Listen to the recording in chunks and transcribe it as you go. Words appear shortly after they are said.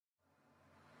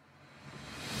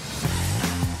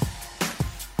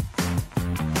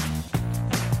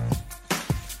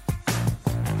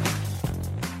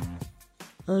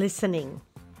listening.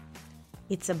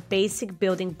 It's a basic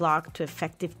building block to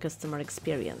effective customer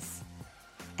experience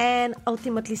and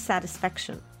ultimately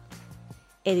satisfaction.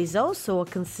 It is also a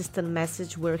consistent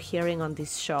message we're hearing on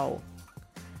this show.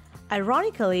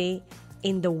 Ironically,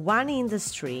 in the one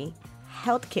industry,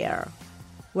 healthcare,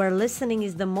 where listening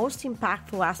is the most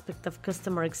impactful aspect of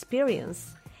customer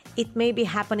experience, it may be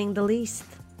happening the least.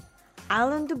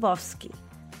 Alan Dubovsky,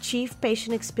 Chief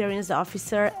Patient Experience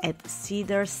Officer at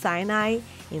Cedars-Sinai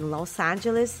in Los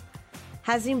Angeles,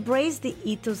 has embraced the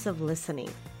ethos of listening.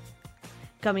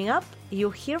 Coming up, you'll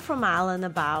hear from Alan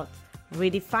about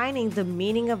redefining the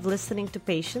meaning of listening to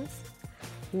patients,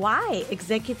 why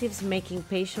executives making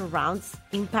patient rounds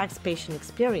impacts patient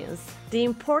experience, the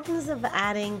importance of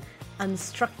adding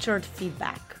unstructured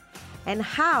feedback, and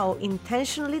how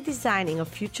intentionally designing a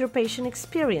future patient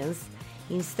experience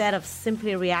instead of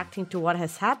simply reacting to what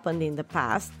has happened in the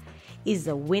past is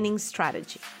a winning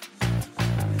strategy.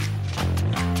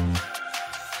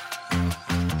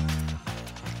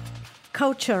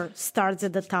 Culture starts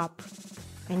at the top,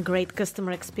 and great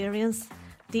customer experience,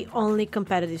 the only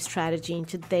competitive strategy in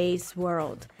today's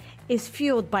world, is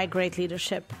fueled by great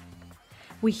leadership.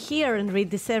 We hear and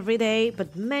read this every day,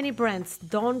 but many brands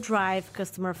don't drive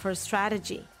customer-first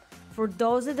strategy. For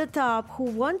those at the top who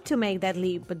want to make that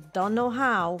leap but don't know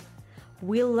how,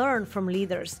 we'll learn from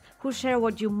leaders who share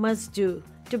what you must do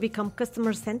to become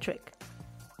customer-centric.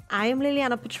 I am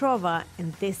Liliana Petrova,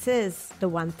 and this is The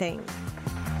One Thing.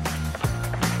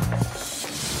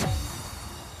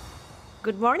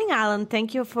 Good morning, Alan.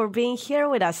 Thank you for being here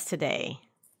with us today.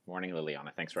 Morning,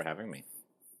 Liliana. Thanks for having me.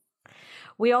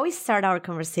 We always start our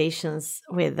conversations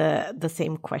with the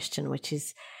same question, which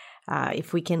is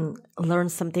if we can learn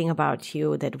something about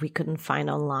you that we couldn't find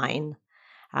online.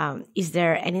 Is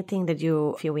there anything that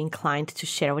you feel inclined to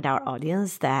share with our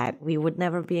audience that we would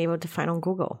never be able to find on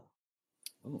Google?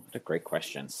 Ooh, what a great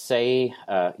question.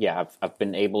 I've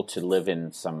been able to live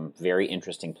in some very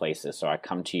interesting places. So I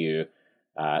come to you.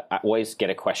 I always get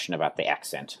a question about the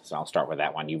accent, so I'll start with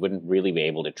that one. You wouldn't really be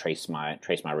able to trace my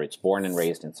roots. Born and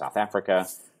raised in South Africa,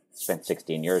 spent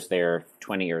 16 years there,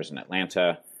 20 years in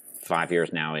Atlanta, 5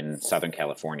 years now in Southern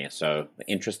California. So the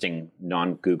interesting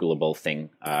non-Googleable thing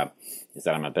is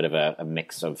that I'm a bit of a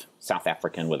mix of South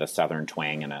African with a Southern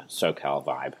twang and a SoCal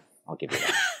vibe. I'll give you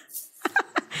that.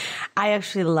 I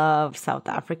actually love South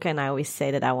Africa, and I always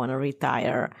say that I want to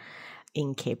retire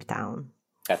in Cape Town.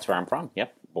 That's where I'm from.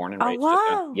 Yep. Born and raised.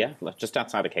 Wow. Just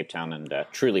outside of Cape Town, and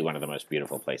truly one of the most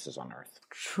beautiful places on earth.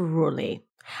 Truly.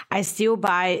 I still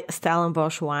buy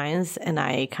Stellenbosch wines, and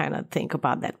I kind of think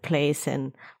about that place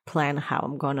and plan how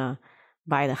I'm going to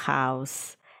buy the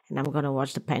house, and I'm going to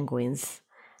watch the penguins.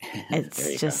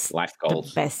 It's just life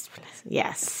goals. The best place.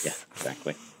 Yes. Yeah,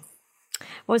 exactly.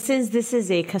 Well, since this is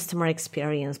a customer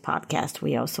experience podcast,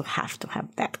 we also have to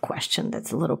have that question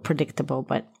that's a little predictable,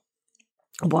 but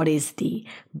what is the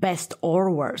best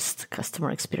or worst customer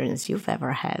experience you've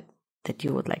ever had that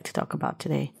you would like to talk about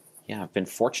today? Yeah, I've been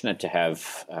fortunate to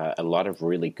have a lot of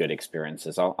really good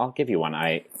experiences. I'll give you one.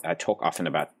 I talk often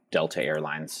about Delta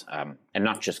Airlines, and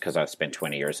not just because I spent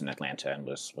 20 years in Atlanta and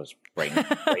was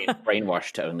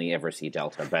brainwashed to only ever see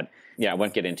Delta. But yeah, I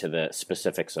won't get into the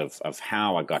specifics of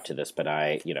how I got to this. But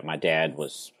my dad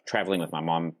was traveling with my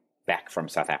mom back from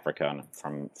South Africa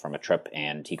from a trip,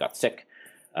 and he got sick.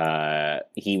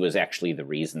 He was actually the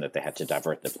reason that they had to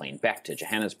divert the plane back to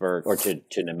Johannesburg, or to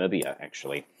Namibia,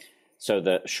 actually. So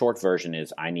the short version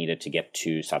is I needed to get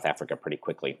to South Africa pretty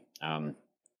quickly. And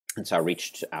so I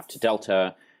reached out to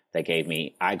Delta.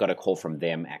 I got a call from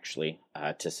them, actually,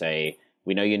 to say,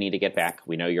 we know you need to get back.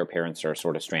 We know your parents are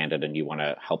sort of stranded and you want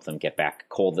to help them get back.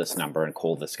 Call this number and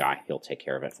call this guy. He'll take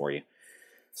care of it for you.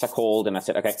 So I called and I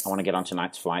said, okay, I want to get on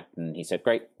tonight's flight. And he said,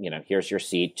 great, here's your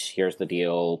seat. Here's the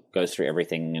deal. Goes through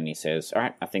everything. And he says, all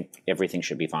right, I think everything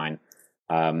should be fine.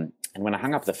 And when I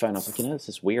hung up the phone, I was like, this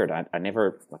is weird. I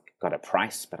never got a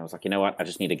price, but I was like, you know what? I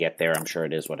just need to get there. I'm sure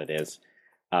it is what it is.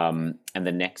 And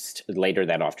later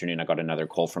that afternoon, I got another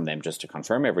call from them just to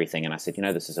confirm everything. And I said,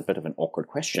 this is a bit of an awkward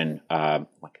question. How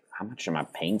much am I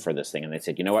paying for this thing? And they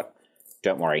said, you know what?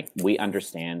 Don't worry. We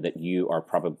understand that you are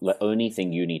probably the only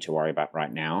thing you need to worry about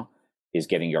right now is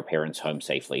getting your parents home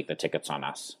safely. The ticket's on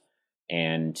us.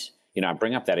 And, I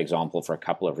bring up that example for a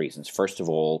couple of reasons. First of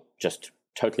all, just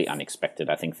totally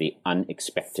unexpected. I think the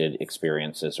unexpected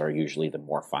experiences are usually the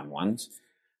more fun ones.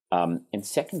 And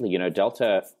secondly,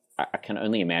 Delta, I can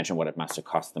only imagine what it must have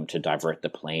cost them to divert the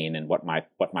plane and what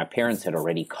my parents had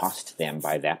already cost them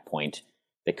by that point.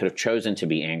 They could have chosen to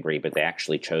be angry, but they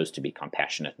actually chose to be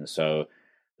compassionate. And so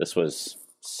this was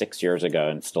 6 years ago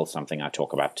and still something I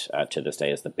talk about to this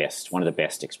day as one of the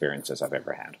best experiences I've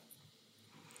ever had.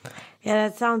 Yeah,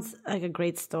 that sounds like a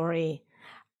great story.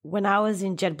 When I was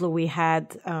in JetBlue, we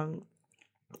had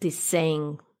this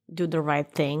saying, "Do the right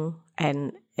thing,"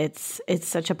 and it's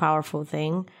such a powerful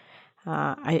thing.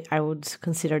 I would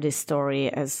consider this story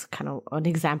as kind of an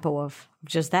example of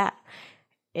just that.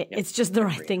 It's just the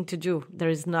right thing to do. There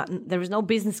is no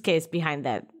business case behind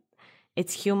that.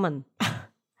 It's human.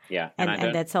 Yeah,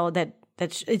 and that's all that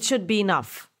it should be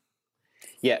enough.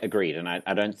 Yeah, agreed. And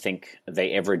I don't think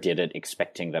they ever did it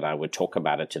expecting that I would talk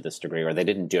about it to this degree, or they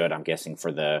didn't do it, I'm guessing,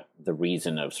 for the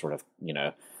reason of sort of,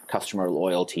 customer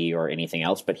loyalty or anything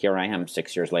else. But here I am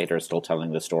 6 years later, still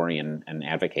telling the story and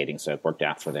advocating. So it worked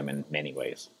out for them in many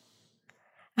ways.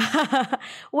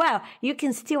 Well, you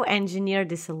can still engineer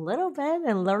this a little bit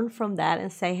and learn from that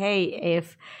and say, hey,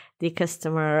 if the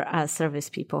customer service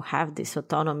people have this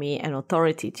autonomy and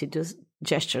authority to do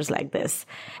gestures like this,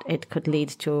 it could lead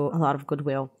to a lot of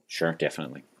goodwill. Sure,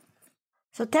 definitely.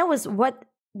 So tell us,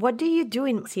 what do you do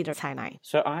in Cedars-Sinai?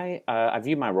 So I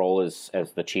view my role as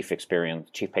the chief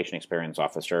patient experience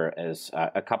officer as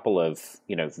a couple of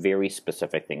very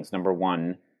specific things. Number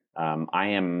one, I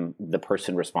am the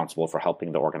person responsible for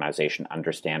helping the organization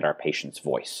understand our patient's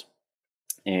voice,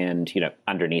 and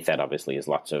underneath that obviously is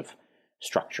lots of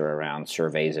structure around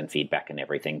surveys and feedback and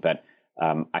everything. But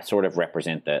I sort of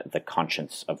represent the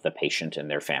conscience of the patient and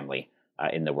their family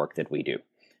in the work that we do.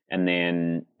 And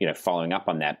then, following up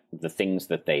on that, the things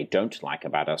that they don't like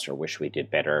about us or wish we did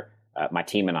better, my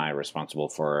team and I are responsible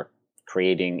for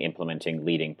creating, implementing,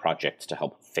 leading projects to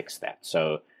help fix that.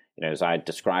 So, as I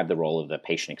describe the role of the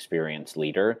patient experience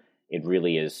leader, it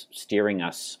really is steering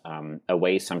us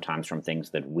away sometimes from things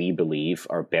that we believe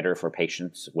are better for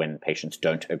patients when patients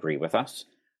don't agree with us,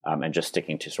 and just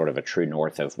sticking to sort of a true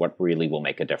north of what really will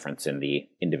make a difference in the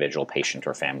individual patient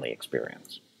or family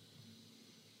experience.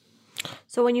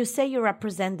 So when you say you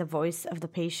represent the voice of the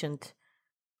patient,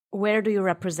 where do you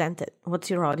represent it? What's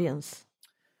your audience?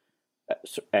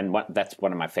 That's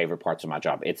one of my favorite parts of my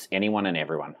job. It's anyone and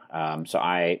everyone. So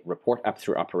I report up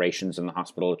through operations in the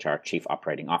hospital to our chief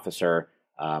operating officer.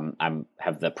 I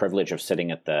have the privilege of sitting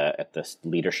at the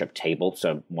leadership table.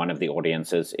 So one of the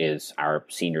audiences is our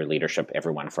senior leadership,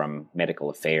 everyone from medical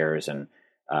affairs and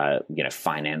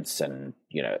finance and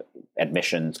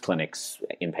admissions, clinics,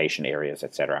 inpatient areas,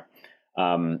 etc.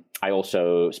 I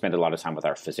also spend a lot of time with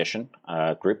our physician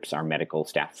groups, our medical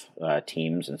staff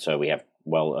teams, and so we have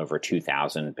well over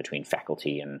 2,000 between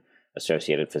faculty and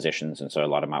associated physicians, and so a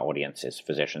lot of my audience is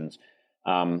physicians.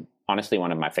 Honestly,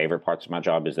 one of my favorite parts of my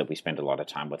job is that we spend a lot of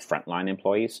time with frontline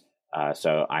employees.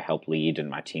 So I help lead, and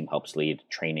my team helps lead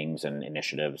trainings and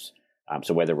initiatives.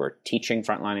 So whether we're teaching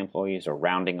frontline employees or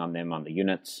rounding on them on the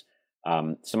units.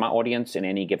 So my audience in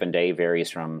any given day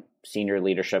varies from senior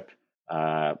leadership,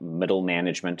 middle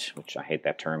management, which I hate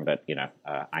that term, but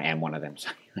I am one of them, so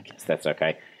I guess that's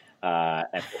okay.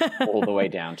 All the way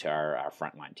down to our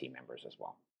frontline team members as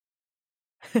well.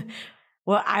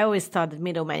 Well, I always thought that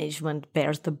middle management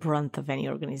bears the brunt of any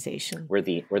organization. We're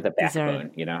the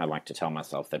backbone. I like to tell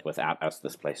myself that without us,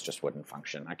 this place just wouldn't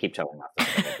function. I keep telling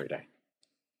myself that every day.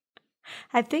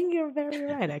 I think you're very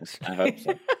right, actually. I hope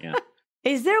so, yeah.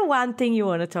 Is there one thing you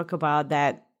want to talk about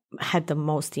that had the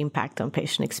most impact on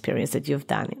patient experience that you've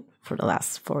done for the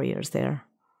last 4 years there?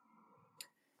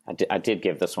 I did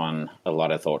give this one a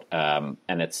lot of thought, and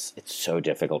it's so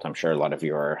difficult. I'm sure a lot of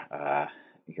your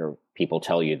people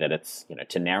tell you that it's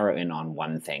to narrow in on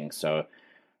one thing. So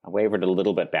I wavered a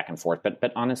little bit back and forth,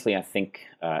 but honestly, I think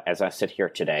as I sit here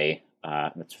today,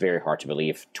 it's very hard to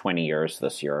believe 20 years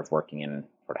this year of working in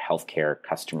sort of healthcare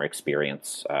customer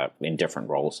experience in different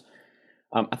roles.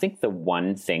 I think the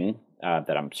one thing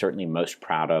that I'm certainly most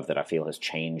proud of that I feel has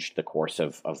changed the course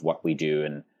of what we do,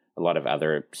 and a lot of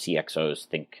other CXOs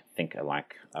think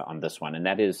alike on this one, and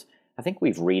that is, I think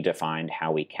we've redefined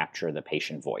how we capture the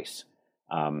patient voice.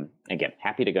 Again,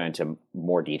 happy to go into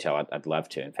more detail. I'd love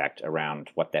to, in fact, around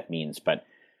what that means. But,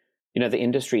 the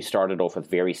industry started off with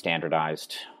very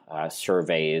standardized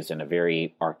surveys and a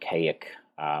very archaic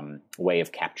way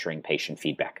of capturing patient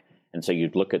feedback. And so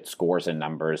you'd look at scores and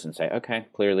numbers and say, okay,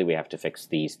 clearly we have to fix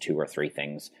these 2 or 3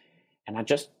 things. And I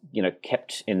just,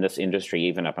 kept in this industry,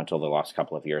 even up until the last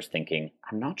couple of years, thinking,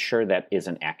 I'm not sure that is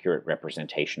an accurate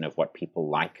representation of what people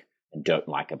like and don't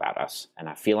like about us. And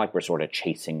I feel like we're sort of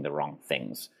chasing the wrong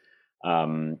things.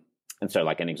 And so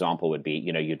like an example would be,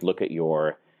 you'd look at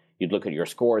your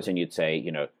scores and you'd say,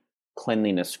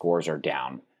 cleanliness scores are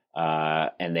down.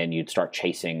 And then you'd start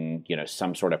chasing,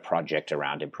 some sort of project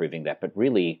around improving that. But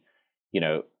really,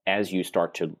 as you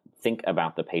start to think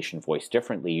about the patient voice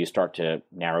differently, you start to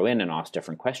narrow in and ask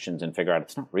different questions and figure out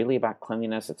it's not really about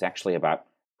cleanliness. It's actually about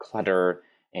clutter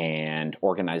and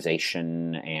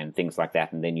organization and things like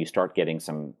that. And then you start getting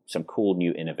some cool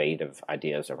new innovative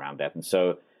ideas around that. And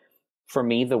so for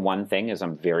me, the one thing is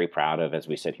I'm very proud of as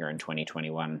we sit here in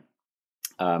 2021.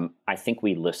 I think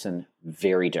we listen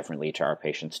very differently to our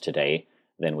patients today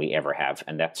than we ever have.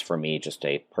 And that's for me just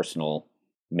a personal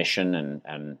mission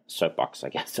and soapbox, I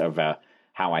guess, of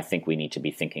how I think we need to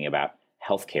be thinking about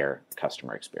healthcare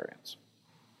customer experience.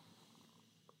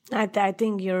 I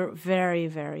think you're very,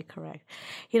 very correct.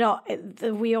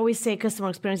 We always say customer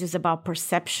experience is about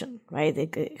perception,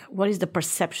 right? What is the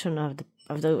perception of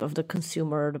the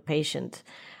consumer, the patient,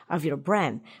 of your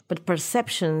brand? But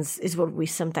perceptions is what we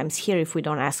sometimes hear if we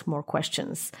don't ask more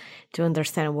questions to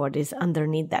understand what is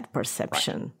underneath that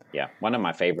perception. Right. Yeah, one of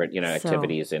my favorite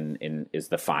activities is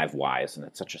the 5 whys, and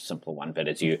it's such a simple one. But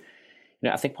as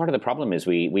I think part of the problem is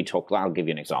we talk. I'll give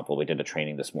you an example. We did a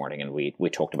training this morning, and we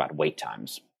talked about wait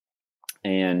times.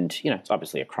 And, it's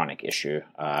obviously a chronic issue,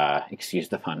 excuse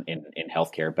the pun, in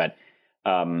healthcare. But,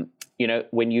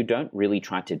 when you don't really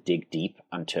try to dig deep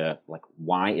into, like,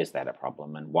 why is that a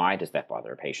problem? And why does that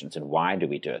bother patients? And why do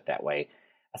we do it that way?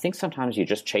 I think sometimes you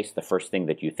just chase the first thing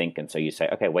that you think. And so you say,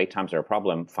 okay, wait times are a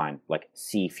problem. Fine. Like,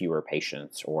 see fewer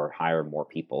patients or hire more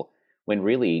people. When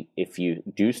really, if you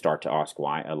do start to ask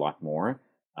why a lot more,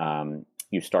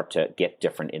 you start to get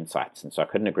different insights. And so I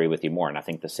couldn't agree with you more. And I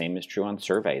think the same is true on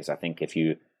surveys. I think if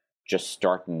you just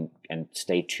start and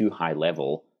stay too high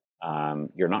level,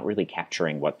 you're not really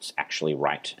capturing what's actually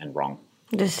right and wrong.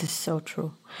 This is so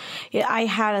true. Yeah, I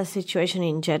had a situation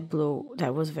in JetBlue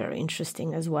that was very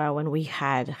interesting as well when we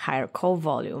had higher call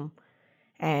volume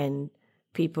and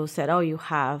people said, oh, you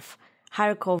have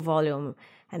higher call volume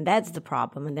and that's the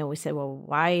problem. And then we said, well,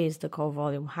 why is the call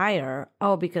volume higher?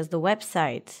 Oh, because the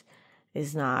website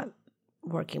is not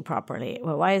working properly.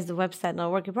 Well, why is the website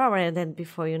not working properly? And then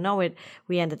before you know it,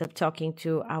 we ended up talking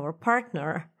to our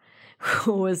partner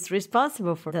who was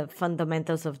responsible for the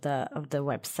fundamentals of the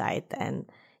website. And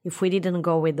if we didn't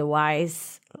go with the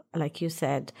whys, like you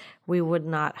said, we would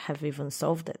not have even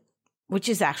solved it, which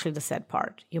is actually the sad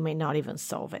part. You may not even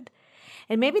solve it.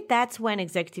 And maybe that's when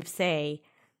executives say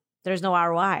there's no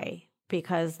ROI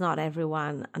because not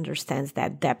everyone understands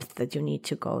that depth that you need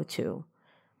to go to.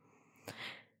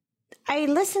 I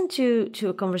listened to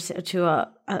a conversation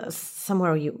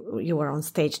somewhere you were on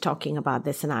stage talking about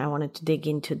this, and I wanted to dig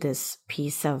into this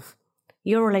piece of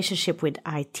your relationship with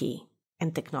IT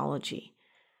and technology.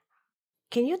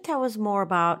 Can you tell us more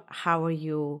about how are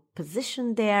you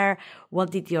positioned there?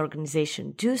 What did the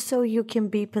organization do so you can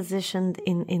be positioned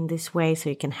in this way so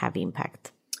you can have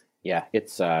impact? Yeah,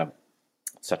 it's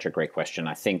such a great question.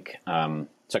 I think so.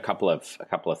 A couple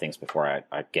of things before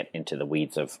I get into the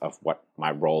weeds of what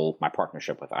my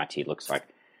partnership with IT looks like.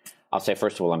 I'll say,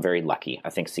 first of all, I'm very lucky.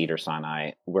 I think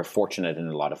Cedars-Sinai, we're fortunate in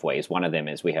a lot of ways. One of them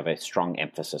is we have a strong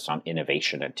emphasis on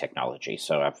innovation and technology.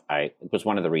 So it was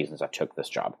one of the reasons I took this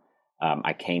job.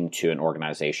 I came to an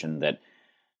organization that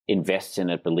invests in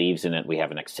it, believes in it. We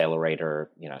have an accelerator,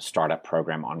 startup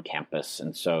program on campus.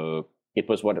 And so it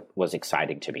was what was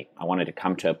exciting to me. I wanted to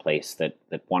come to a place that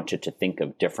wanted to think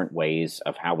of different ways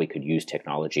of how we could use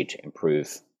technology to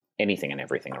improve anything and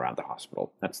everything around the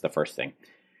hospital. That's the first thing.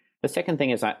 The second thing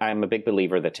is I'm a big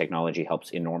believer that technology helps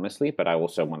enormously, but I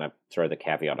also want to throw the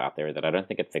caveat out there that I don't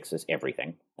think it fixes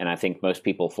everything. And I think most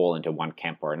people fall into one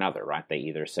camp or another, right? They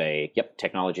either say, yep,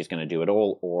 technology is going to do it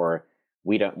all, or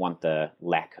we don't want the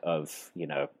lack of,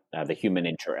 the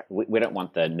human we don't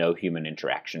want the no human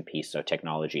interaction piece, so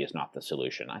technology is not the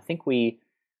solution. I think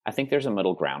there's a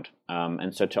middle ground.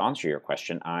 And so to answer your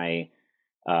question, I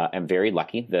am very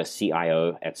lucky. The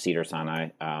CIO at Cedars-Sinai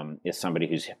is somebody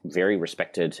who's very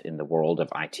respected in the world of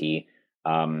IT.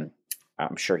 I'm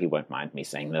sure he won't mind me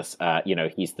saying this.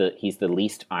 He's the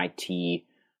least IT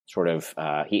sort of.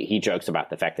 He jokes about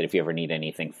the fact that if you ever need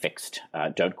anything fixed,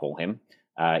 don't call him.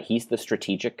 He's the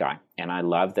strategic guy, and I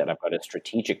love that I've got a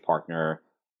strategic partner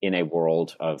in a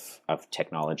world of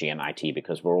technology and IT,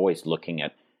 because we're always looking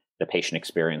at the patient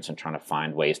experience and trying to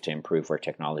find ways to improve where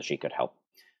technology could help.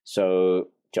 So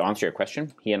to answer your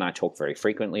question, he and I talk very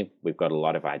frequently. We've got a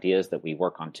lot of ideas that we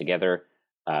work on together.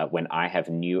 When I have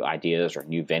new ideas or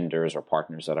new vendors or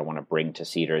partners that I want to bring to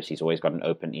Cedars, he's always got an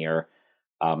open ear.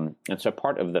 And so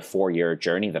part of the 4-year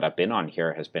journey that I've been on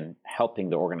here has been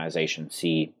helping the organization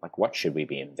see, like, what should we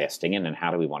be investing in and how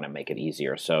do we want to make it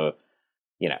easier? So,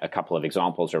 a couple of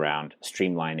examples around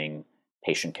streamlining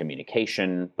patient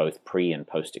communication, both pre and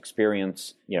post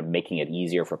experience, making it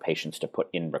easier for patients to put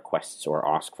in requests or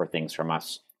ask for things from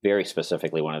us. Very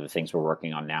specifically, one of the things we're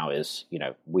working on now is,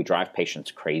 we drive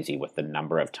patients crazy with the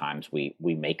number of times we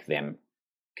make them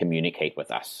communicate with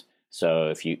us. So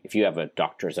if you have a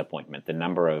doctor's appointment, the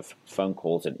number of phone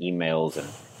calls and emails and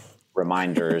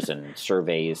reminders and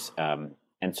surveys,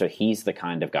 and so he's the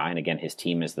kind of guy, and again, his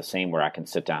team is the same, where I can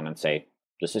sit down and say,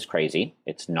 this is crazy.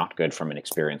 It's not good from an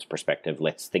experience perspective.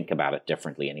 Let's think about it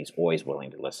differently. And he's always willing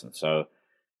to listen. So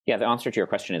yeah, the answer to your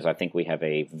question is I think we have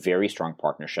a very strong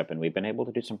partnership, and we've been able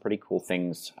to do some pretty cool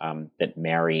things that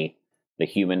marry the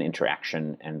human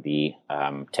interaction and the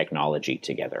technology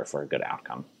together for a good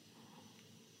outcome.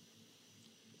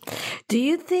 Do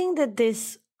you think that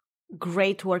this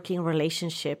great working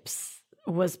relationships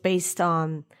was based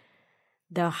on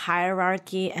the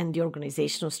hierarchy and the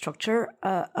organizational structure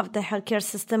of the healthcare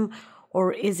system,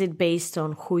 or is it based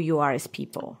on who you are as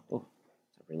people? Oh,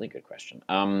 that's a really good question.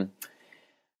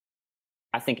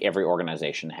 I think every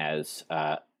organization has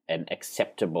an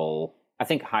acceptable. I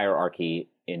think hierarchy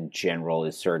in general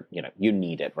is you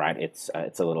need it, right? It's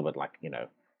a little bit like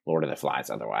Lord of the Flies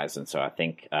otherwise, and so I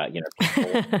think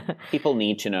people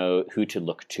need to know who to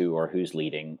look to or who's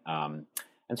leading.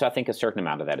 And so I think a certain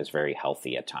amount of that is very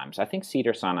healthy at times. I think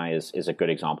Cedars-Sinai is a good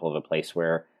example of a place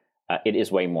where it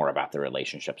is way more about the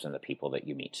relationships and the people that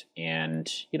you meet.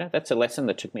 And, that's a lesson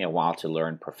that took me a while to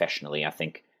learn professionally. I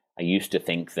think I used to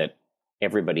think that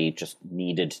everybody just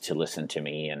needed to listen to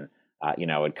me, and,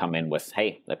 I would come in with,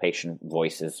 hey, the patient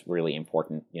voice is really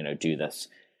important, do this.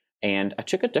 And I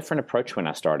took a different approach when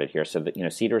I started here. So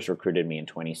that, Cedars recruited me in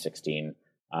 2016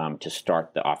 to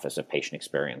start the Office of Patient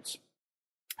Experience.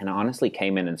 And I honestly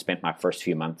came in and spent my first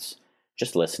few months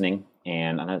just listening.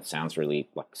 And I know it sounds really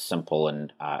simple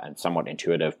and somewhat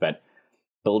intuitive, but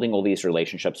building all these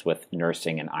relationships with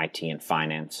nursing and IT and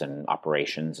finance and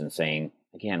operations, and saying,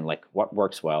 again, what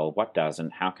works well, what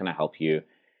doesn't, how can I help you?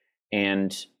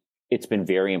 And it's been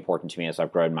very important to me as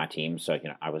I've grown my team. So,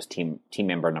 I was team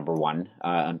member number 1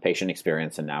 on patient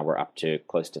experience, and now we're up to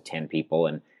close to 10 people.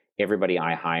 And everybody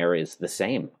I hire is the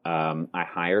same. I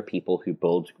hire people who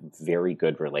build very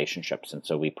good relationships. And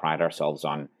so we pride ourselves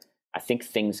on, I think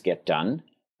things get done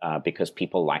because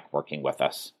people like working with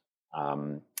us.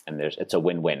 And it's a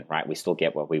win-win, right? We still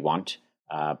get what we want,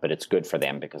 but it's good for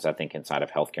them, because I think inside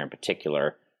of healthcare in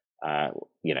particular,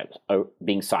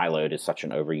 being siloed is such an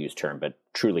overused term, but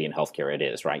truly in healthcare it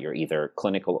is, right? You're either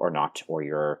clinical or not, or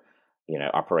you're,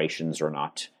 operations or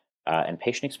not. And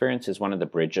patient experience is one of the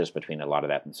bridges between a lot of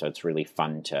that. And so it's really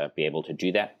fun to be able to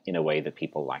do that in a way that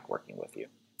people like working with you.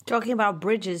 Talking about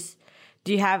bridges,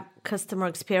 do you have customer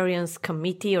experience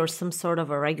committee or some sort of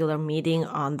a regular meeting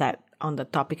on the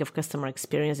topic of customer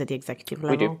experience at the executive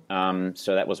level? We do.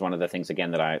 So that was one of the things,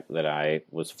 again, that I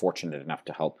was fortunate enough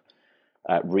to help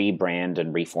rebrand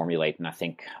and reformulate. And I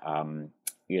think,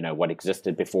 what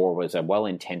existed before was a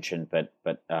well-intentioned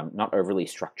but not overly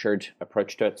structured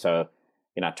approach to it. So,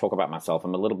 I talk about myself.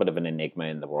 I'm a little bit of an enigma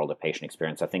in the world of patient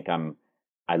experience. I think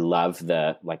I love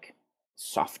the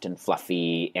soft and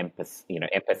fluffy,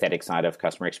 empathetic side of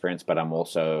customer experience, but I'm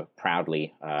also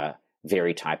proudly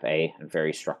very type A and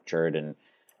very structured,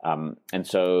 and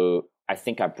so I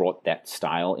think I brought that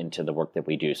style into the work that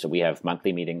we do. So we have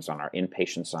monthly meetings on our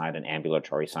inpatient side and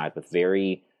ambulatory side with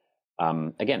very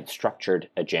again structured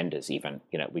agendas. Even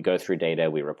we go through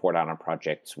data, we report out on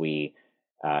projects, we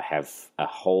have a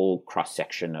whole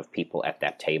cross-section of people at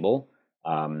that table.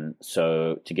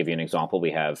 So to give you an example,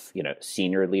 we have,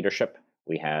 senior leadership,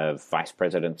 we have vice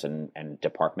presidents and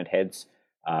department heads.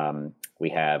 We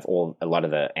have a lot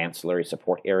of the ancillary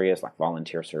support areas like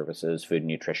volunteer services, food and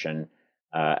nutrition.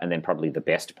 And then probably the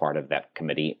best part of that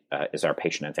committee is our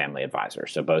patient and family advisor.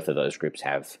 So both of those groups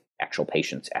have actual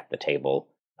patients at the table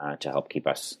to help keep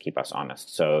us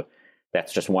honest. So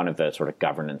that's just one of the sort of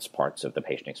governance parts of the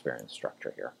patient experience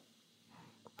structure here.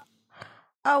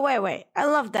 Oh, wait. I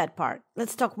love that part.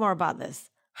 Let's talk more about this.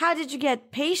 How did you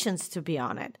get patients to be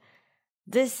on it?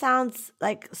 This sounds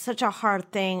like such a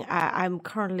hard thing. I'm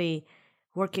currently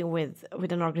working with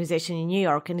an organization in New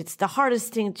York, and it's the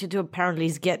hardest thing to do apparently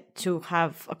is get to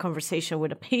have a conversation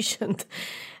with a patient.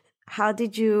 How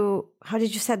did you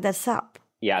set this up?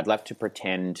 Yeah, I'd love to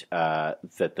pretend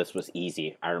that this was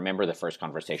easy. I remember the first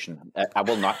conversation. I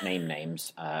will not name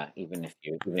names, even if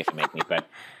you make me. But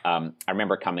I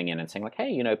remember coming in and saying,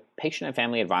 hey, patient and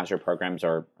family advisor programs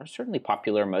are certainly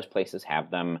popular. Most places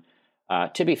have them.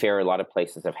 To be fair, a lot of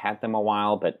places have had them a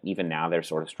while, but even now they're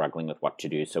sort of struggling with what to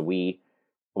do. So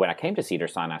when I came to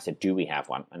Cedars-Sinai, I said, do we have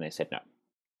one? And they said no.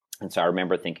 And so I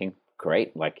remember thinking,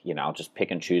 great, I'll just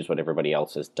pick and choose what everybody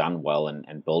else has done well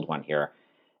and build one here.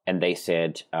 And they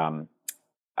said,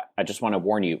 I just want to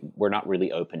warn you, we're not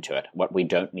really open to it. What we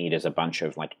don't need is a bunch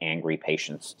of angry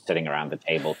patients sitting around the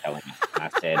table telling us. And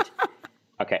I said,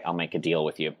 okay, I'll make a deal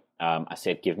with you. I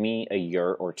said, give me a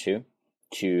year or two,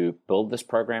 to build this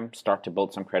program, start to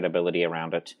build some credibility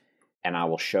around it, and I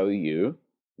will show you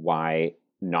why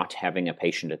not having a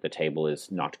patient at the table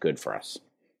is not good for us.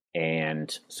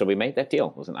 And so we made that deal.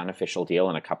 It was an unofficial deal,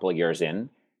 and a couple of years in,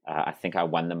 I think I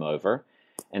won them over.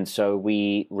 And so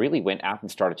we really went out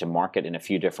and started to market in a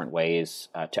few different ways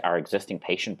to our existing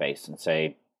patient base and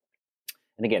say,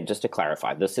 and again, just to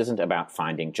clarify, this isn't about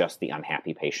finding just the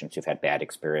unhappy patients who've had bad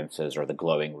experiences or the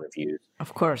glowing reviews.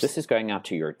 Of course. This is going out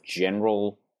to your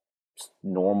general,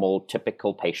 normal,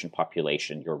 typical patient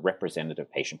population, your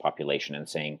representative patient population, and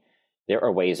saying, there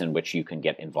are ways in which you can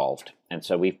get involved. And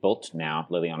so we've built now,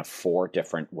 Liliana, 4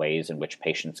 different ways in which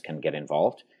patients can get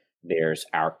involved. There's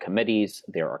our committees,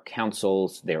 there are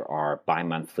councils, there are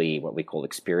bi-monthly, what we call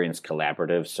experience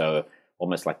collaboratives, so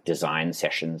almost like design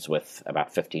sessions with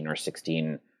about 15 or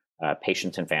 16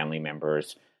 patients and family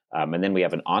members. And then we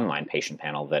have an online patient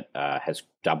panel that has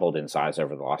doubled in size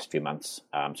over the last few months.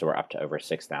 So we're up to over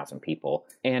 6,000 people.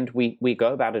 And we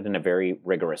go about it in a very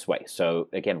rigorous way. So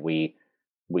again, we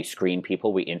screen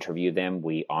people, we interview them,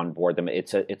 we onboard them.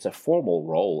 It's a formal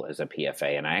role as a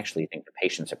PFA, and I actually think the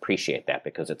patients appreciate that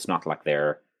because it's not like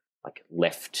they're like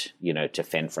left, to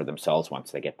fend for themselves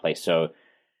once they get placed. So,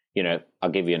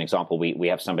 I'll give you an example. We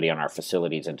have somebody on our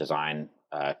facilities and design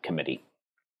committee,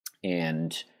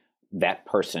 and that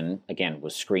person again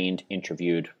was screened,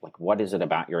 interviewed. Like, what is it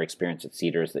about your experience at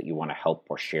Cedars that you want to help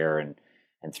or share? And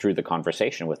through the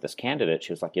conversation with this candidate,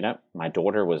 she was like, my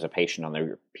daughter was a patient on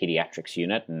the pediatrics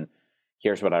unit, and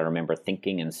here's what I remember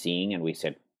thinking and seeing. And we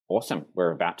said, awesome,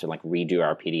 we're about to redo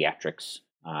our pediatrics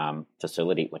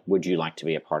facility. Would you like to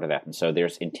be a part of that? And so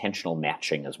there's intentional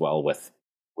matching as well with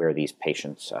where these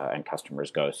patients and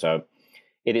customers go. So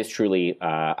it is truly,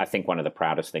 I think, one of the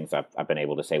proudest things I've been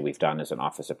able to say we've done as an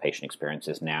Office of Patient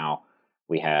Experiences. Now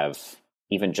we have,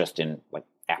 even just in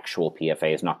actual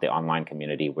PFAs, not the online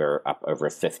community, we're up over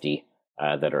 50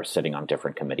 that are sitting on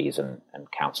different committees and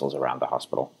councils around the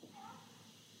hospital.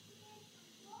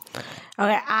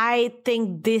 Okay, I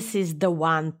think this is the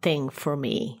one thing for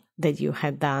me that you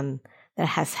had done that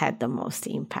has had the most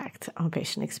impact on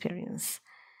patient experience.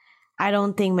 I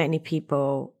don't think many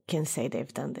people can say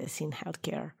they've done this in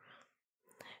healthcare.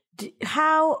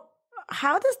 How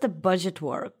does the budget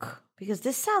work? Because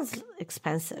this sounds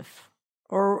expensive.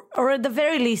 Or at the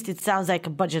very least, it sounds like a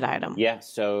budget item. Yeah.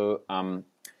 So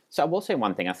I will say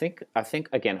one thing. I think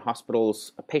again,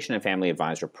 hospitals, patient and family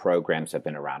advisor programs have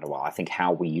been around a while. I think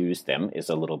how we use them is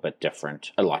a lot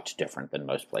different than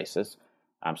most places.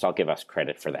 So I'll give us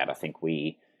credit for that. I think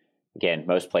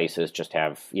most places just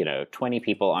have 20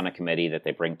 people on a committee that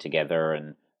they bring together,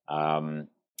 and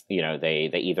they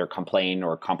either complain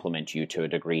or compliment you to a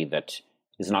degree that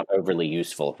is not overly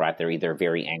useful, right? They're either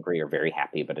very angry or very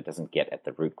happy, but it doesn't get at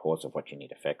the root cause of what you need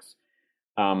to fix.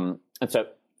 And so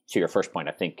to your first point,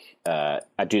 I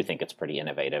do think it's pretty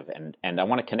innovative. And I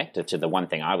want to connect it to the one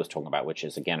thing I was talking about, which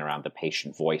is, again, around the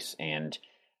patient voice. And,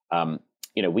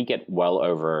 we get well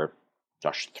over,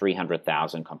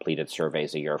 300,000 completed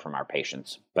surveys a year from our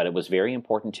patients. But it was very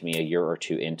important to me a year or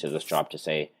two into this job to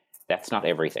say, that's not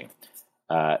everything.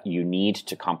 You need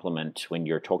to complement when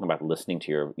you're talking about listening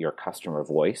to your customer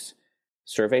voice.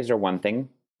 Surveys are one thing,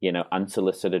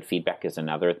 unsolicited feedback is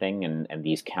another thing. And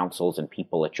these councils and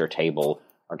people at your table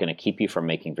are going to keep you from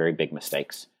making very big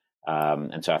mistakes.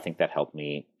 And so I think that helped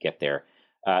me get there.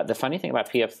 The funny thing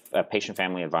about patient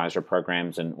family advisor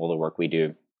programs and all the work we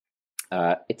do,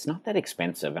 it's not that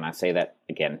expensive. And I say that,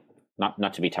 again,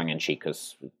 not to be tongue in cheek,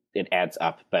 because it adds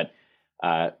up, but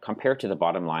compared to the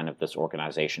bottom line of this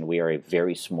organization, we are a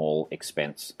very small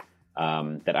expense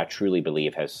that I truly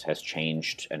believe has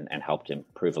changed and helped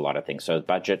improve a lot of things. So the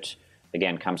budget,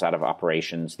 again, comes out of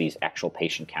operations. These actual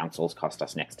patient councils cost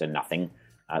us next to nothing.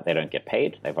 They don't get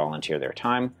paid. They volunteer their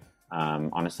time.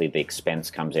 Honestly, the expense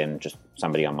comes in just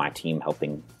somebody on my team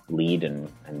helping lead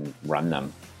and run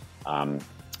them.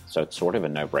 So it's sort of a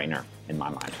no-brainer in my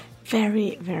mind.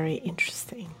 Very, very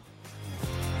interesting.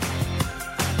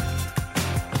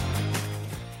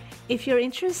 If you're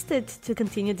interested to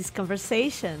continue this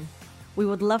conversation, we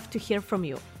would love to hear from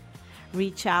you.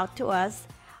 Reach out to us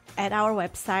at our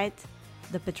website,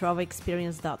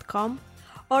 thepetrovaexperience.com,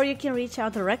 or you can reach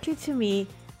out directly to me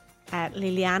at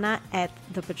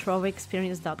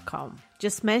liliana@thepetrovaexperience.com.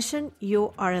 Just mention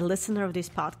you are a listener of this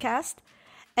podcast,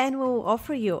 and we will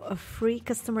offer you a free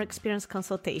customer experience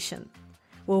consultation.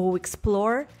 We will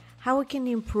explore how we can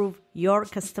improve your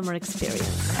customer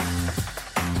experience.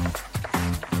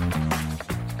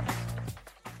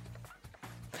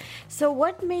 So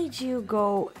what made you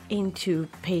go into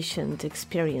patient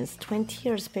experience? 20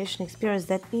 years patient experience,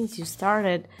 that means you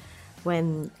started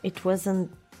when it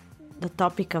wasn't the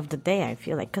topic of the day. I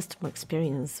feel like customer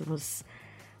experience was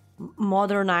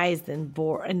modernized and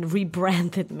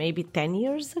rebranded maybe 10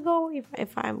 years ago,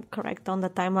 if I'm correct on the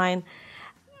timeline.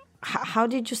 How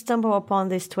did you stumble upon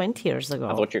this 20 years ago?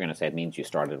 I thought you were going to say it means you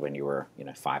started when you were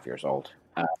 5 years old.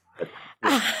 I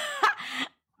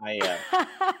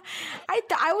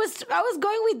was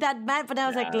going with that, Matt, but I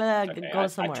was like, look, okay. Go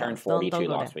somewhere. I turned 42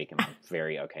 last week, and I'm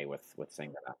very okay with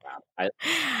saying that out loud.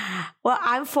 Well,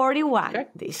 I'm 41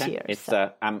 this year. It's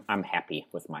so. I'm happy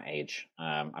with my age.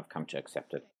 I've come to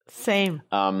accept it. Same.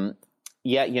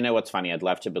 Yeah, you know what's funny? I'd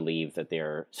love to believe that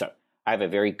I have a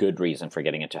very good reason for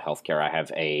getting into healthcare. I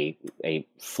have a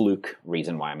fluke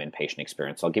reason why I'm in patient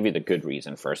experience. I'll give you the good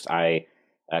reason first.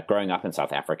 Growing up in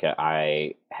South Africa,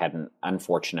 I had an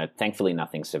unfortunate, thankfully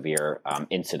nothing severe,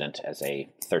 incident as a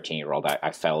 13-year-old.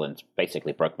 I fell and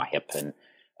basically broke my hip and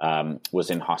was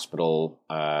in the hospital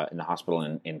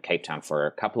in Cape Town for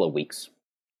a couple of weeks.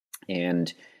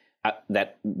 And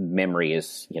that memory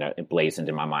is, emblazoned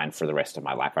in my mind for the rest of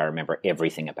my life. I remember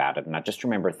everything about it. And I just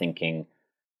remember thinking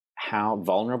how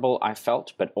vulnerable I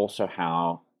felt, but also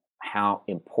how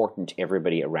important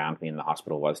everybody around me in the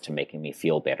hospital was to making me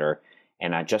feel better.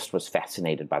 And I just was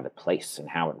fascinated by the place and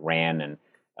how it ran.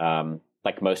 And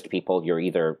like most people, you're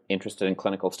either interested in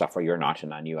clinical stuff or you're not.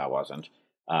 And I knew I wasn't.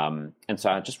 And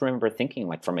so I just remember thinking,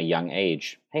 like from a young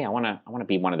age, hey, I want to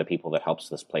be one of the people that helps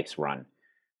this place run.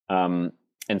 And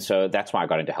so that's why I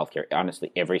got into healthcare.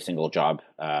 Honestly, every single job,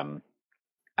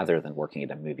 other than working at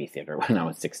a movie theater when I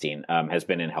was 16, has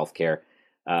been in healthcare.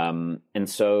 And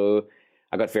so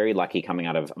I got very lucky coming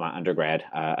out of my undergrad.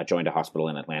 I joined a hospital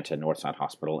in Atlanta, Northside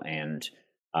Hospital. And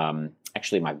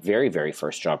actually, my very, very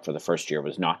first job for the first year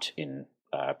was not in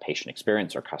patient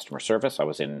experience or customer service. I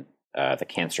was in the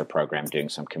cancer program doing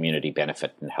some community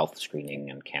benefit and health screening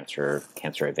and cancer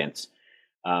events.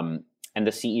 And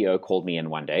the CEO called me in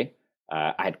one day.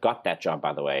 I had got that job,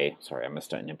 by the way. Sorry, I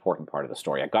missed an important part of the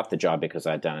story. I got the job because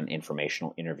I'd done an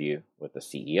informational interview with the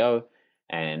CEO.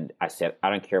 And I said, I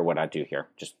don't care what I do here.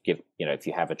 Just if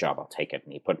you have a job, I'll take it.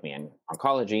 And he put me in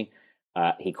oncology.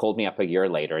 He called me up a year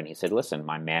later and he said, listen,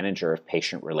 my manager of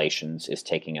patient relations is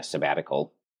taking a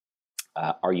sabbatical.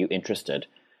 Are you interested?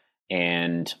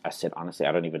 And I said, honestly,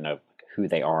 I don't even know who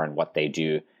they are and what they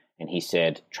do. And he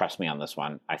said, trust me on this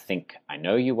one. I think I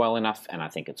know you well enough and I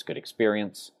think it's good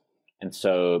experience. And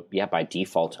so, by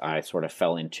default, I sort of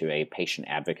fell into a patient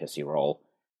advocacy role.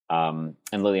 And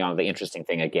Liliana, the interesting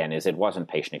thing, again, is it wasn't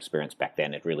patient experience back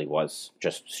then. It really was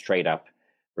just straight up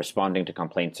responding to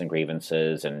complaints and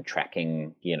grievances and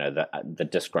tracking, the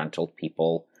disgruntled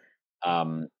people.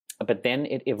 But then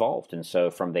it evolved. And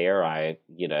so from there, I,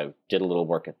 did a little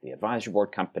work at the advisory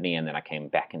board company. And then I came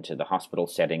back into the hospital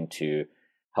setting to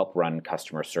help run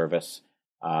customer service.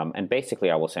 And basically,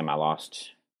 I will say my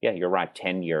last, you're right,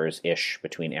 10 years-ish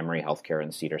between Emory Healthcare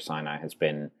and Cedars-Sinai has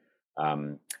been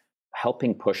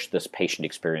helping push this patient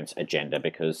experience agenda,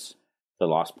 because the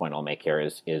last point I'll make here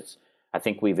is I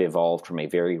think we've evolved from a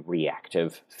very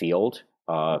reactive field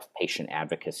of patient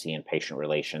advocacy and patient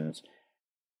relations.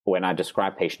 When I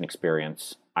describe patient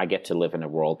experience, I get to live in a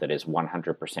world that is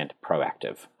 100%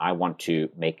 proactive. I want to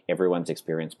make everyone's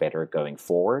experience better going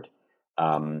forward.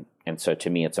 And so to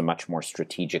me, it's a much more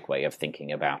strategic way of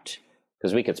thinking about,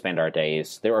 because we could spend our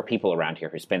days, there are people around here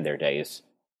who spend their days,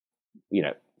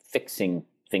 fixing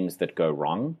things that go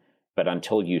wrong. But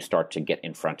until you start to get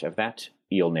in front of that,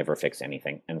 you'll never fix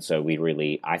anything. And so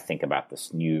I think about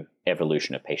this new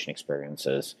evolution of patient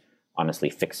experiences, honestly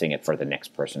fixing it for the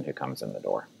next person who comes in the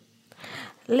door.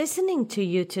 Listening to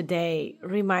you today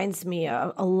reminds me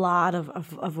a lot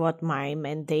of what my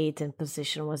mandate and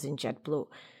position was in JetBlue.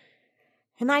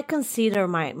 And I consider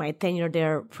my tenure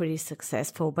there pretty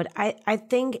successful, but I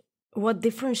think what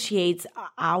differentiates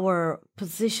our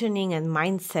positioning and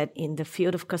mindset in the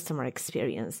field of customer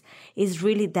experience is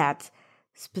really that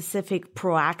specific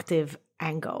proactive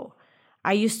angle.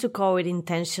 I used to call it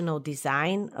intentional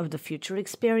design of the future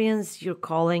experience. You're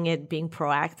calling it being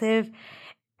proactive.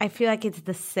 I feel like it's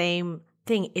the same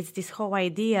thing. It's this whole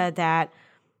idea that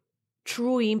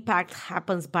true impact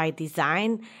happens by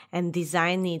design, and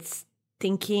design needs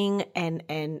thinking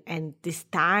and this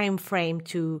time frame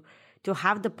to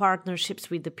have the partnerships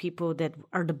with the people that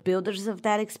are the builders of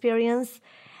that experience,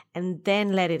 and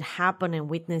then let it happen and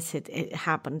witness it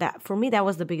happen. That, for me, that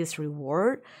was the biggest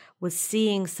reward, was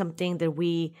seeing something that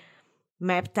we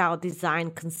mapped out,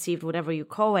 designed, conceived, whatever you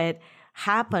call it,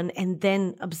 happen, and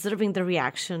then observing the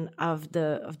reaction of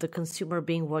the consumer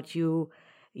being what you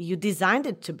designed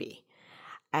it to be.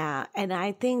 And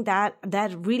I think that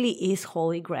really is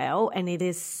holy grail, and it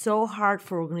is so hard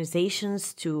for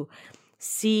organizations to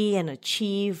see and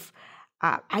achieve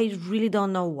I really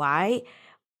don't know why.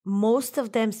 Most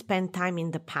of them spend time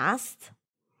in the past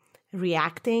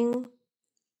reacting.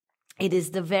 It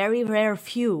is the very rare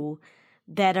few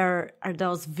that are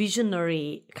those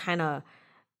visionary kind of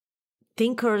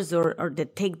thinkers or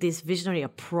that take this visionary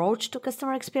approach to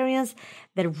customer experience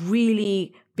that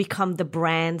really become the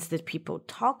brands that people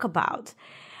talk about.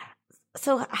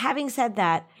 So having said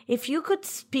that, if you could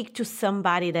speak to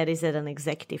somebody that is at an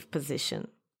executive position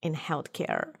in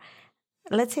healthcare,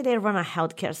 let's say they run a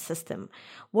healthcare system,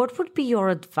 what would be your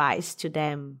advice to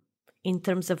them in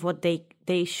terms of what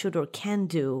they should or can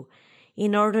do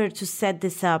in order to set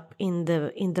this up in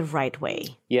the right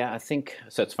way? Yeah, I think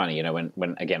so. It's funny,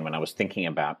 when I was thinking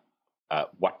about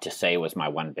what to say was my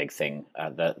one big thing,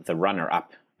 the runner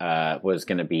up was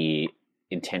going to be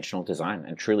intentional design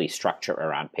and truly structure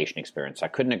around patient experience. I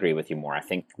couldn't agree with you more. I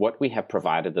think what we have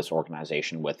provided this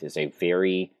organization with is a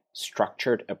very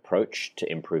structured approach to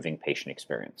improving patient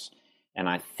experience. And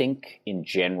I think in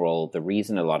general, the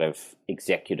reason a lot of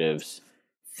executives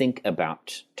think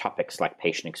about topics like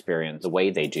patient experience the way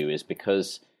they do is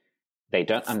because they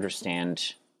don't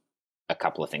understand a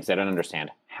couple of things. They don't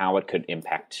understand how it could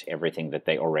impact everything that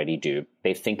they already do.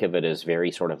 They think of it as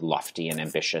very sort of lofty and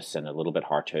ambitious and a little bit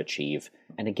hard to achieve.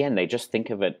 And again, they just think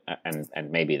of it,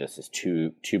 and maybe this is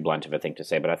too blunt of a thing to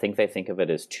say, but I think they think of it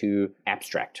as too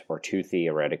abstract or too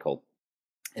theoretical.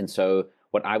 And so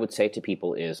what I would say to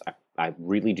people is I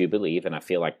really do believe, and I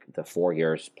feel like the 4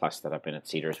 years plus that I've been at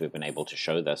Cedars, we've been able to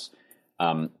show this,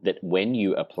 that when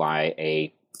you apply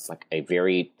a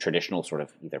very traditional sort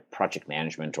of either project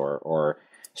management or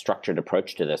structured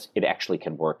approach to this, it actually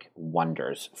can work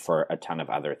wonders for a ton of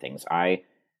other things. I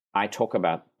talk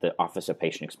about the Office of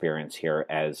Patient Experience here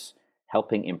as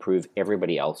helping improve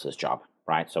everybody else's job,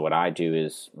 right? So what I do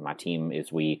is, my team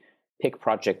is, we pick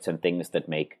projects and things that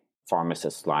make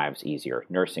pharmacists' lives easier,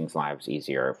 nursing's lives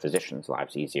easier, physicians'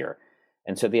 lives easier.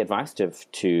 And so the advice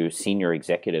to senior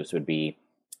executives would be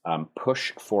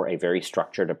push for a very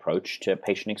structured approach to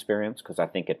patient experience, because I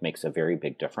think it makes a very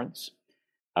big difference.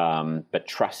 But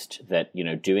trust that,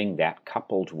 doing that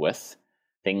coupled with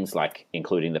things like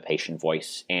including the patient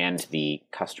voice and the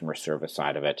customer service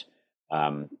side of it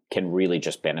can really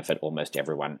just benefit almost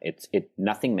everyone.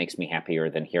 Nothing makes me happier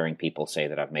than hearing people say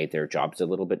that I've made their jobs a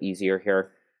little bit easier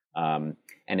here. And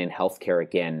in healthcare,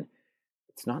 again,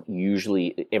 it's not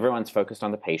usually everyone's focused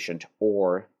on the patient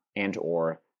or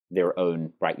their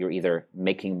own, right? You're either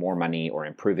making more money or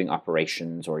improving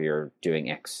operations or you're doing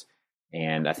X.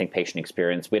 And I think patient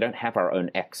experience, we don't have our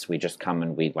own X. We just come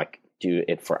and we do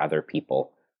it for other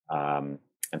people. And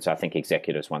so I think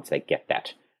executives, once they get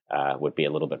that, would be a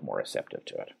little bit more receptive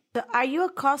to it. So are you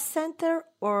a cost center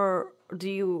or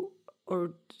you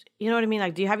know what I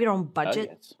mean? Do you have your own budget?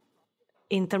 Oh, yes.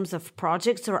 In terms of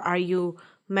projects, or are you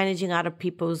managing other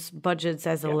people's budgets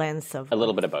as a lens of? A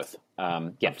little bit of both.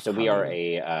 So we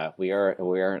are we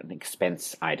are an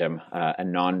expense item, a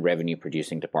non-revenue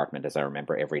producing department, as I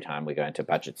remember every time we go into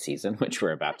budget season, which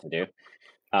we're about to do.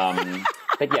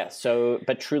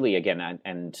 But truly, again,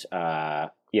 it's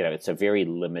a very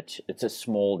it's a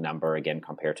small number again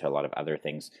compared to a lot of other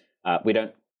things. We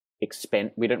don't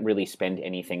really spend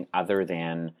anything other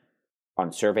than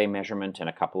on survey measurement and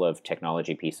a couple of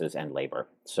technology pieces and labor.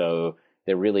 So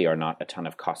there really are not a ton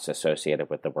of costs associated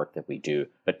with the work that we do.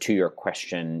 But to your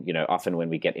question, often when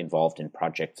we get involved in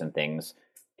projects and things,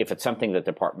 if it's something that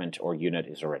department or unit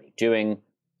is already doing,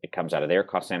 it comes out of their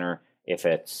cost center.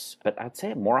 But I'd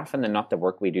say more often than not, the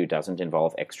work we do doesn't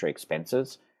involve extra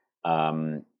expenses.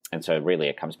 And so really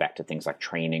it comes back to things like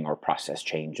training or process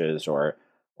changes or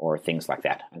things like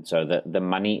that. And so the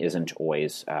money isn't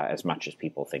always as much as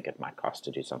people think it might cost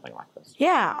to do something like this.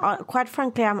 Yeah, quite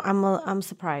frankly, I'm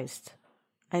surprised.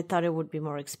 I thought it would be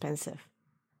more expensive.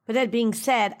 But that being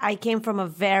said, I came from a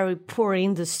very poor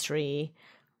industry,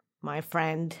 my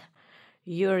friend.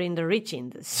 You're in the rich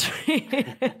industry.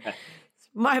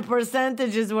 My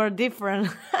percentages were different.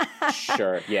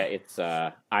 Sure. Yeah, it's,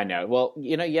 I know. Well,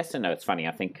 yes and no. It's funny.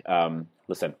 I think,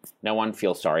 listen, no one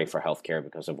feels sorry for healthcare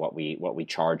because of what we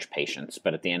charge patients.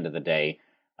 But at the end of the day,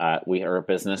 we are a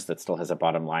business that still has a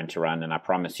bottom line to run. And I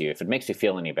promise you, if it makes you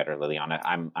feel any better, Liliana,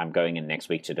 I'm going in next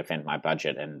week to defend my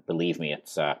budget. And believe me,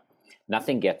 it's,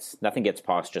 nothing gets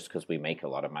passed just because we make a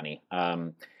lot of money.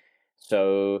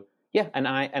 Yeah, and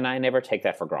I never take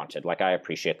that for granted. I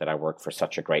appreciate that I work for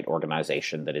such a great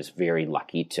organization that is very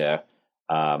lucky to,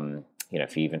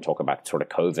 if you even talk about sort of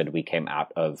COVID, we came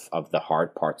out of the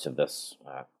hard parts of this.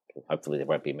 Hopefully there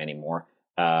won't be many more.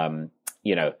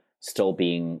 Still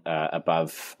being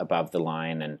above the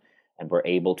line, and we're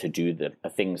able to do the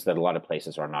things that a lot of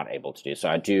places are not able to do. So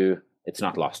I do it's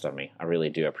not lost on me. I really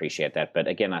do appreciate that. But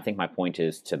again, I think my point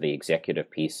is to the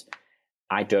executive piece.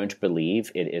 I don't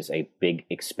believe it is a big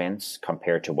expense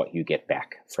compared to what you get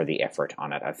back for the effort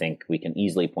on it. I think we can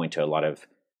easily point to a lot of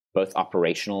both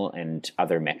operational and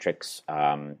other metrics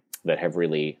that have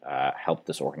really helped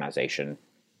this organization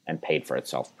and paid for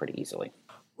itself pretty easily.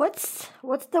 What's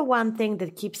the one thing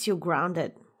that keeps you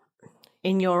grounded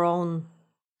in your own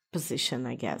position,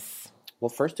 I guess? Well,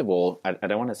 first of all, I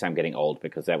don't want to say I'm getting old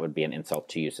because that would be an insult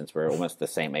to you since we're almost the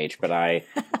same age, but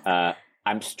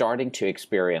I'm starting to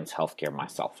experience healthcare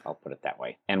myself, I'll put it that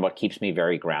way. And what keeps me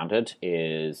very grounded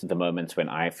is the moments when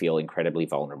I feel incredibly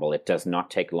vulnerable. It does not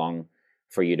take long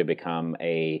for you to become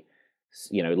a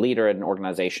leader at an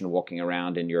organization, walking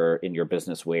around in your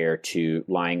business wear, to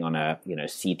lying on a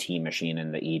CT machine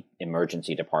in the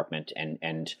emergency department,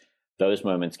 and those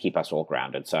moments keep us all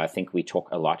grounded. So I think we talk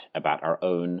a lot about our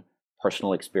own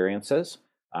personal experiences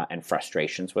and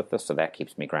frustrations with this, so that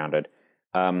keeps me grounded.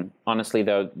 Honestly,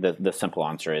 though, the simple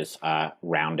answer is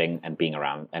rounding and being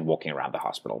around and walking around the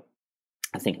hospital.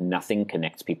 I think nothing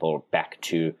connects people back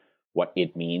to what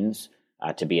it means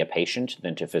to be a patient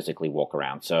than to physically walk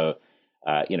around. So,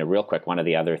 real quick, one of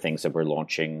the other things that we're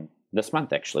launching this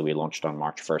month, actually, we launched on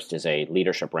March 1st, is a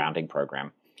leadership rounding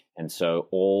program. And so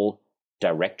all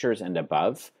directors and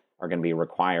above are going to be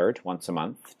required once a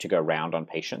month to go round on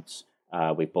patients.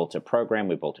 We've built a program,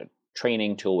 we built a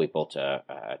training tool, we built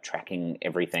a tracking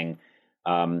everything,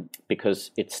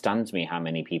 because it stuns me how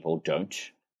many people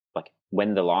don't, like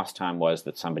when the last time was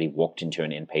that somebody walked into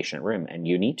an inpatient room. And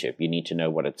you need to know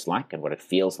what it's like and what it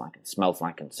feels like and smells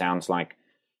like and sounds like.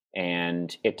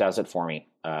 And it does it for me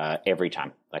every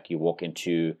time. Like you walk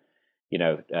into,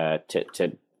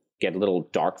 to get a little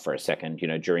dark for a second,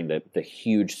 during the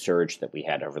huge surge that we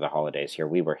had over the holidays here,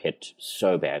 we were hit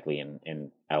so badly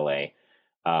in LA.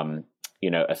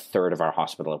 A third of our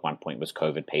hospital at one point was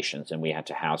COVID patients, and we had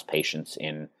to house patients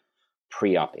in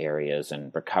pre-op areas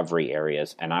and recovery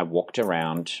areas. And I walked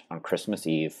around on Christmas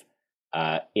Eve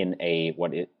in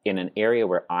an area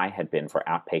where I had been for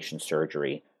outpatient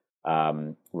surgery,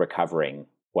 recovering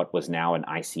what was now an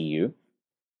ICU.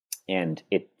 And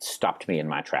it stopped me in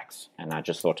my tracks. And I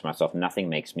just thought to myself, nothing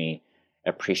makes me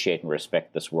appreciate and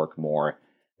respect this work more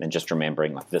than just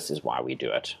remembering, like, this is why we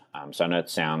do it. So I know it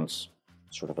sounds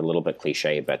sort of a little bit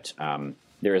cliche, but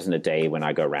there isn't a day when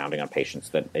I go rounding on patients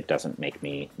that it doesn't make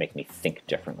me think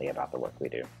differently about the work we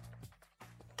do.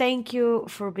 Thank you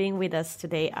for being with us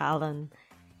today, Alan.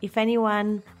 If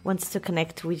anyone wants to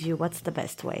connect with you, what's the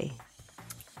best way?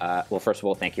 Well, first of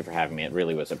all, thank you for having me. It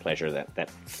really was a pleasure.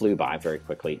 That flew by very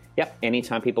quickly. Yep.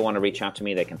 Anytime people want to reach out to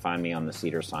me, they can find me on the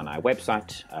Cedars-Sinai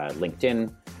website,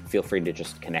 LinkedIn. Feel free to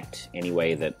just connect any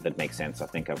way that makes sense. I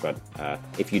think I've got,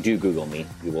 if you do Google me,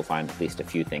 you will find at least a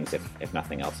few things, if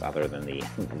nothing else, other than the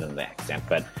accent.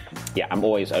 But yeah, I'm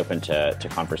always open to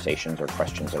conversations or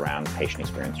questions around patient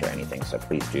experience or anything. So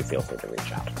please do feel free to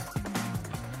reach out.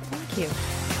 Thank you.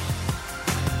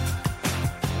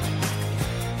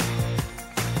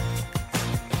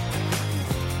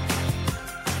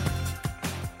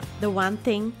 The One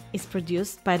Thing is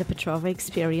produced by the Petrova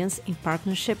Experience in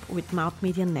partnership with Mouth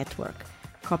Media Network.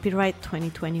 Copyright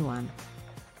 2021.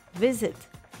 Visit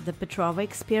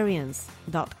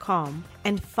thepetrovaexperience.com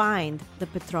and find the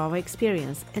Petrova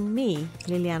Experience and me,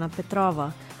 Liliana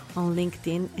Petrova, on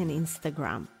LinkedIn and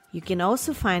Instagram. You can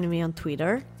also find me on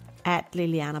Twitter at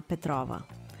Liliana Petrova.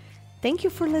 Thank you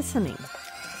for listening.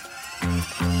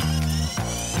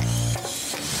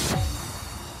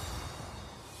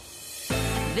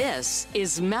 This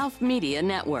is Mouth Media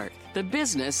Network, the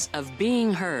business of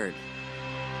being heard.